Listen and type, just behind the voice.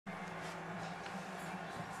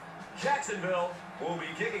Jacksonville will be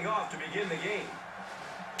kicking off to begin the game.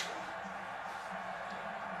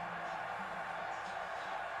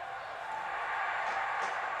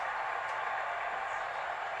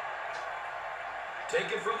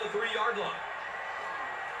 Taken from the 3-yard line.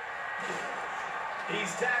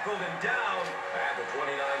 He's tackled and down at the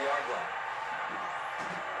 29-yard line.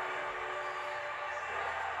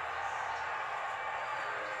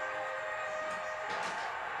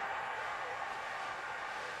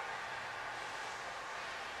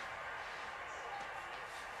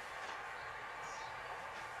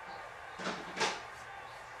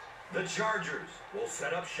 The Chargers will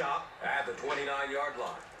set up shop at the 29-yard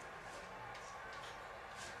line.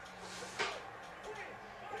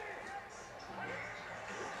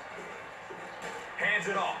 Hands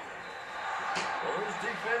it off. Well, those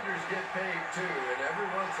defenders get paid too, and every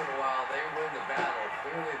once in a while they win the battle.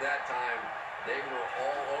 Clearly that time they were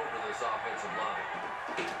all over this offensive line.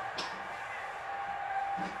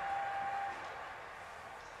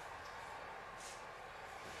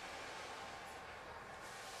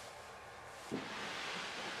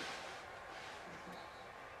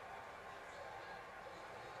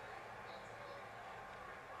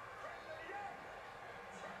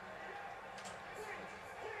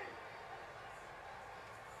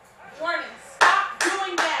 Warning, stop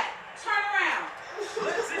doing that. Turn around.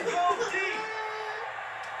 Let's it go deep.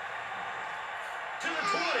 To the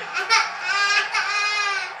 20.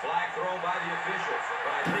 Flag thrown by the officials,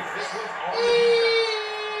 but I think this one's on the defense.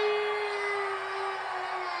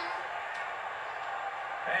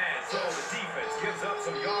 And so the defense gives up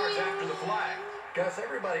some yards after the flag. Gus,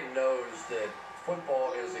 everybody knows that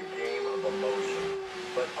football is a game of emotion,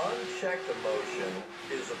 but unchecked emotion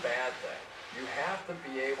is a bad thing. You have to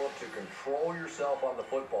be able to control yourself on the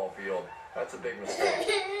football field. That's a big mistake.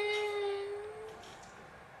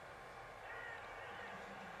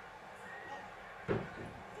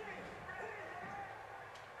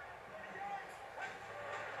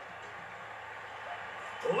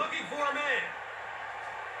 Looking for a man.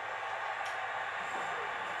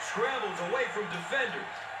 Scrambles away from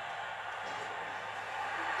defenders.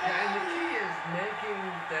 And the key is making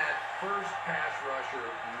that first pass rusher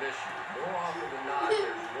miss you. More often than not,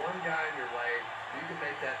 there's one guy in your way. You can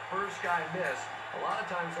make that first guy miss. A lot of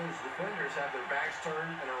times those defenders have their backs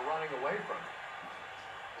turned and are running away from it.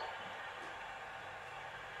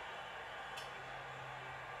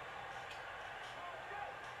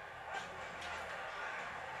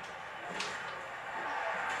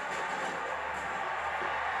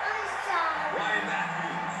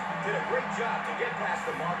 Did a great job to get past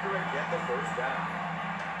the marker and get the first down.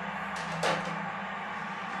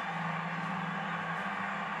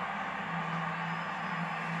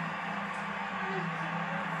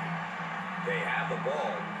 They have the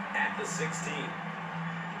ball at the 16.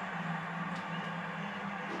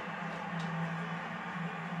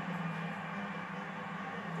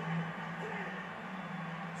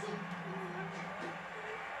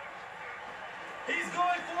 He's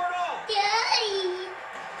going for it all. Daddy.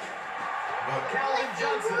 Calvin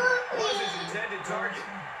Johnson was his intended target.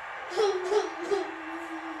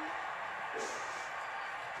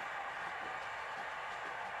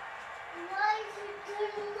 Why is it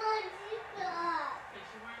turning on TikTok? But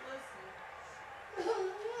you weren't listening.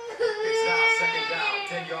 It's now second down,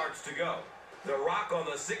 10 yards to go. The Rock on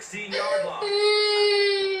the 16-yard line.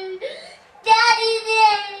 Daddy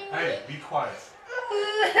there. Hey, be quiet.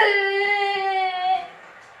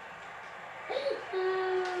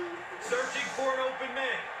 Searching for an open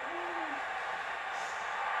man.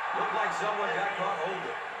 Looked like someone got caught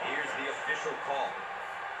holding. Here's the official call.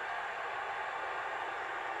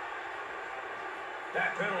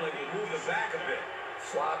 That penalty will move them back a bit.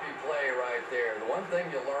 Sloppy play right there. The one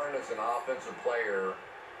thing you learn as an offensive player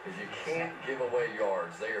is you can't give away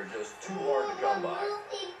yards. They are just too hard to come by. I know.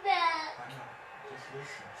 Just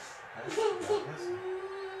listen. Listen.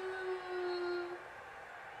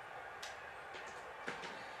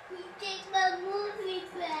 You take my movie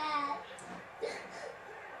back.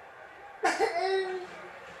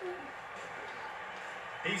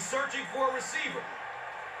 He's searching for a receiver.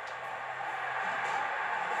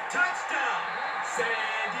 Touchdown! San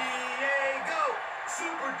Diego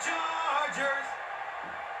Superchargers!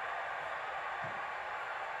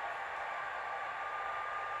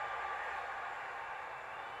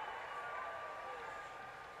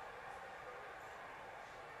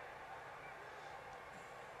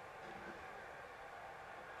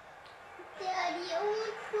 Daddy, I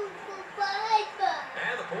want to go Bible.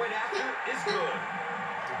 And the point after is good.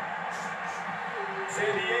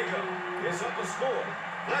 San Diego is up a score.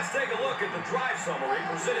 Let's take a look at the drive summary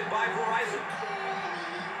presented by Verizon.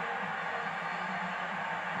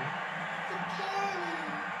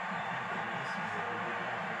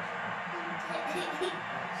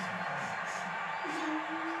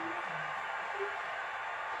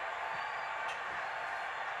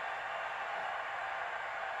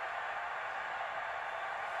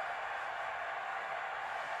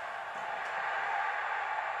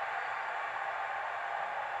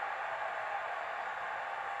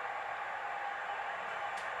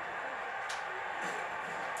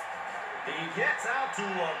 He gets out to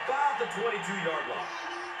about the 22-yard line.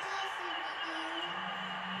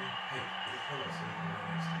 Hey, hold on a second.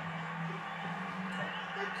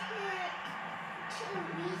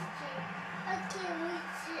 I can't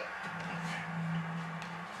reach it.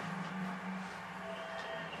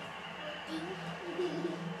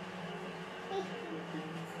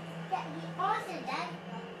 Daddy, awesome, Daddy.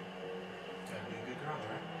 Gotta be a good girl,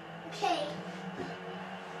 right? Okay.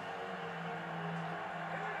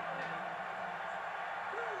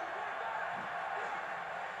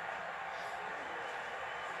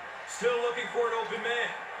 Still looking for an open man.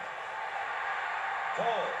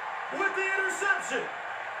 Paul with the interception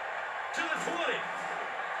to the 20.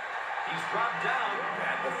 He's dropped down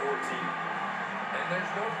at the 14. And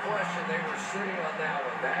there's no question they were sitting on that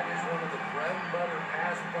one. That is one of the bread and butter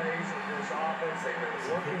pass plays of this offense. They've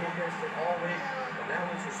been working against it all week, and that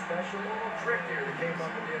was a special little trick here that came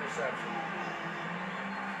up with the interception.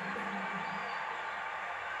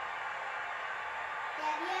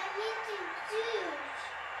 Daddy, I need to choose.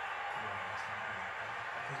 No, that's not me.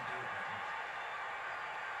 I can't do it right now.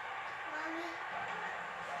 Mommy.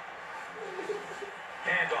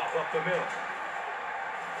 Handoff up the middle.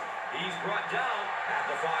 He's brought down at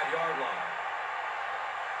the 5-yard line.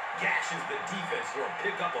 Gashes the defense for a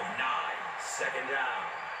pickup of 9. Second down.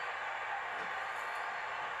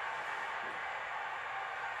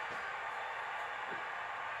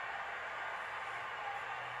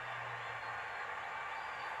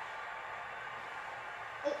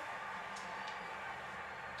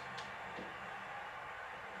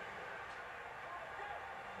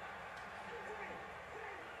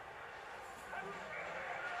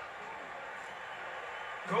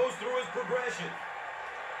 Goes through his progression.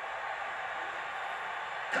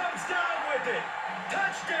 Comes down with it.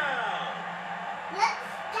 Touchdown. Let's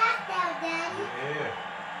stop now, Daddy. Yeah.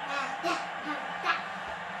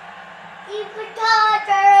 Super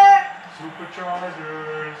Chargers.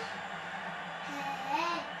 Superchargers.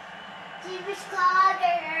 Hey. Super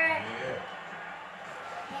Chargers. Yeah.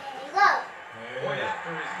 There you go. Point Yeah.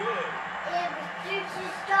 after is good. It was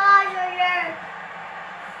Super Chargers.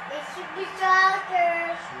 It's Super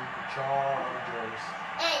Chargers. Superchargers.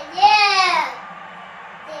 And yeah.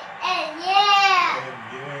 And yeah. And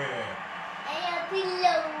yeah. And a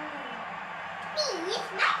pillow. Me, it's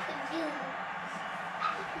my pillow.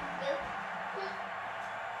 My pillow.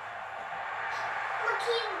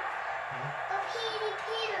 Okay. Okay,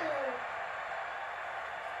 pillow.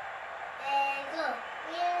 There you go.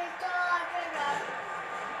 Here's Chargers.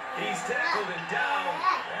 He's tackled and down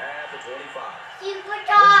at the 25. Super Suffering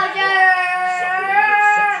Chargers. an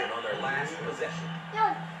interception on their last possession.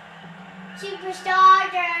 No. Super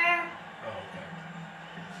Chargers. Oh, okay.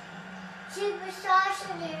 Super Chargers,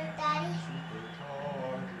 Daddy.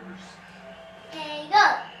 Superchargers. There you go.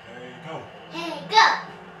 There you go. Hey, go!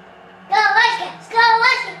 Go, Washington! Go,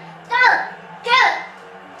 Washington! Go! Go!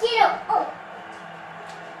 Get him! Oh!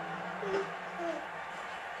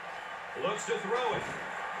 Looks to throw it.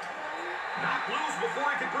 Knocked loose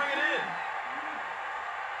before he could bring it in.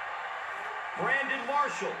 Brandon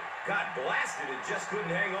Marshall got blasted and just couldn't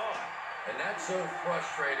hang on. And that's so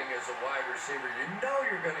frustrating as a wide receiver. You know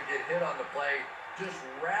you're going to get hit on the play. Just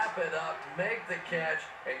wrap it up, make the catch,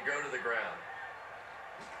 and go to the ground.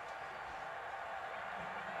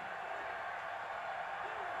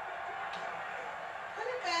 Put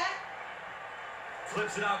it back.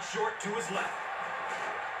 Flips it out short to his left.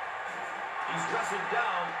 He's wrestled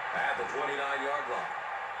down at the 29-yard line.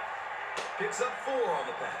 Picks up 4 on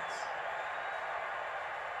the pass.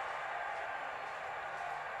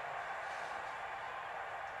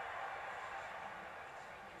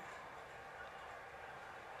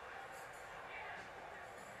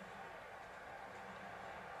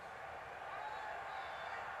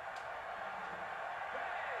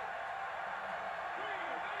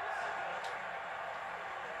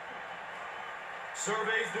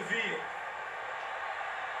 Surveys the field.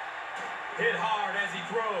 Hit hard as he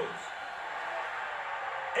throws.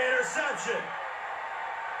 Interception.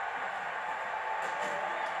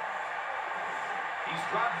 He's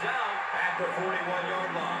dropped down at the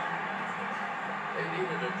 41-yard line. They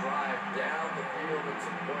needed to drive down the field and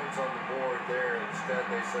some points on the board there. Instead,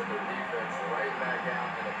 they send their defense right back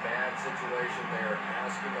out in a bad situation. They are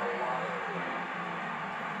asking a lot of them.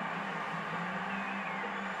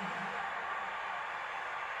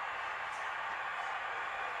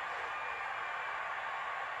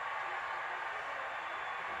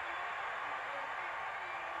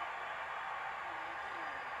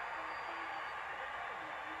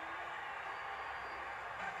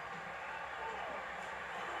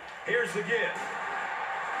 Here's the give.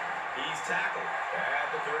 He's tackled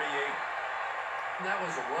at the 38. That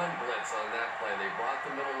was a run blitz on that play. They brought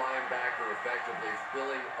the middle linebacker effectively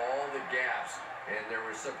filling all the gaps, and there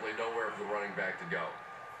was simply nowhere for the running back to go.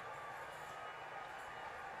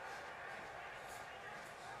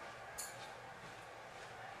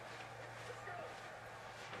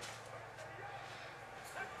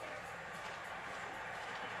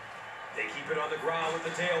 They keep it on the ground with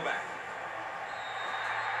the tailback.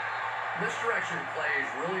 Misdirection plays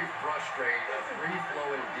really frustrate a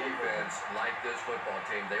free-flowing defense like this football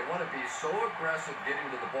team. They want to be so aggressive getting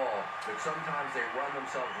to the ball that sometimes they run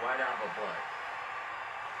themselves right out of a play.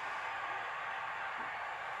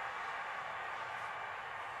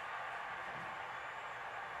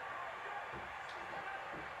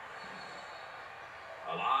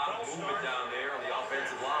 A lot of movement down there on the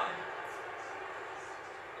offensive line.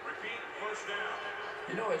 Repeat, first down.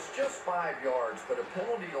 You know, it's just 5 yards, but a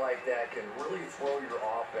penalty like that can really throw your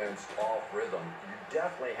offense off rhythm. You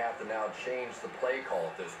definitely have to now change the play call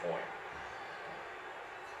at this point.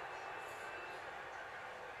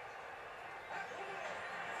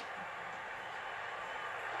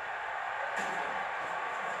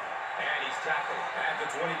 And he's tackled at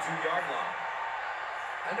the 22-yard line.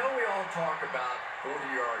 I know we all talk about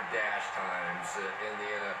 40-yard dash times in the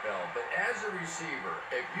NFL, but as a receiver,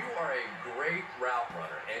 if you are a great route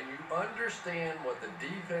runner and you understand what the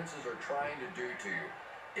defenses are trying to do to you,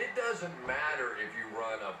 it doesn't matter if you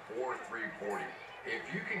run a 4.3 40.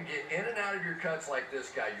 If you can get in and out of your cuts like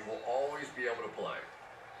this guy, you will always be able to play.